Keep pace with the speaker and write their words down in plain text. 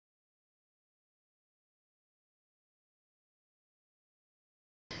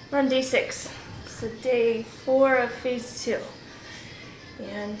We're on day 6. So day 4 of phase 2.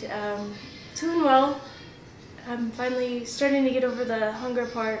 And doing well. I'm finally starting to get over the hunger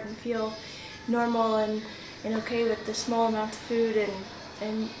part and feel normal and okay with the small amount of food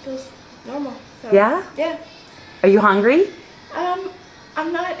and feels normal. So, yeah? Yeah. Are you hungry?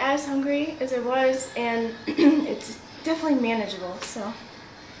 I'm not as hungry as I was, and it's definitely manageable, so.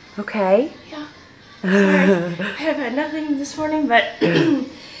 Okay. Yeah. Sorry. I have had nothing this morning but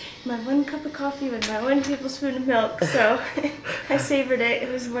my 1 cup of coffee with my 1 tablespoon of milk, so I savored it.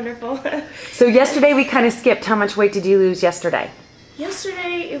 It was wonderful. So yesterday we kind of skipped. How much weight did you lose yesterday?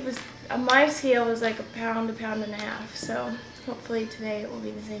 Yesterday it was, on my scale, was like a pound and a half, so hopefully today it will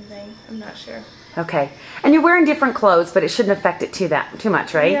be the same thing. I'm not sure. Okay. And you're wearing different clothes, but it shouldn't affect it too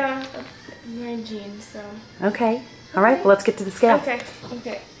much, right? Yeah, I'm wearing jeans, so. Okay. All right, well, let's get to the scale. Okay,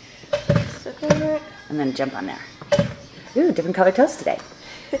 okay. Step over it. And then jump on there. Ooh, different color toast today.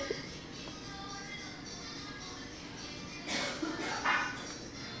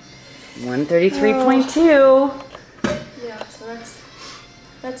 133.2. Yeah, so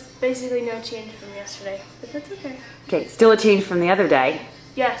that's basically no change from yesterday, but that's okay. Okay, still a change from the other day.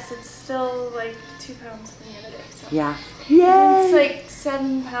 Yes, it's still like 2 pounds from the other day. So. Yeah. It's Yay! like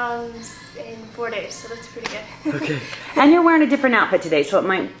 7 pounds in 4 days, so that's pretty good. Okay. And you're wearing a different outfit today, so it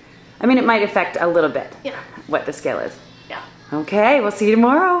might affect a little bit. Yeah. What the scale is. Yeah. Okay, we'll see you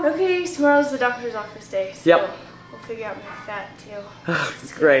tomorrow. Okay, tomorrow's the doctor's office day, so Yep. we'll figure out my fat too. Oh,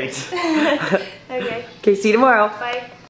 great. Okay. Okay, see you tomorrow. Bye.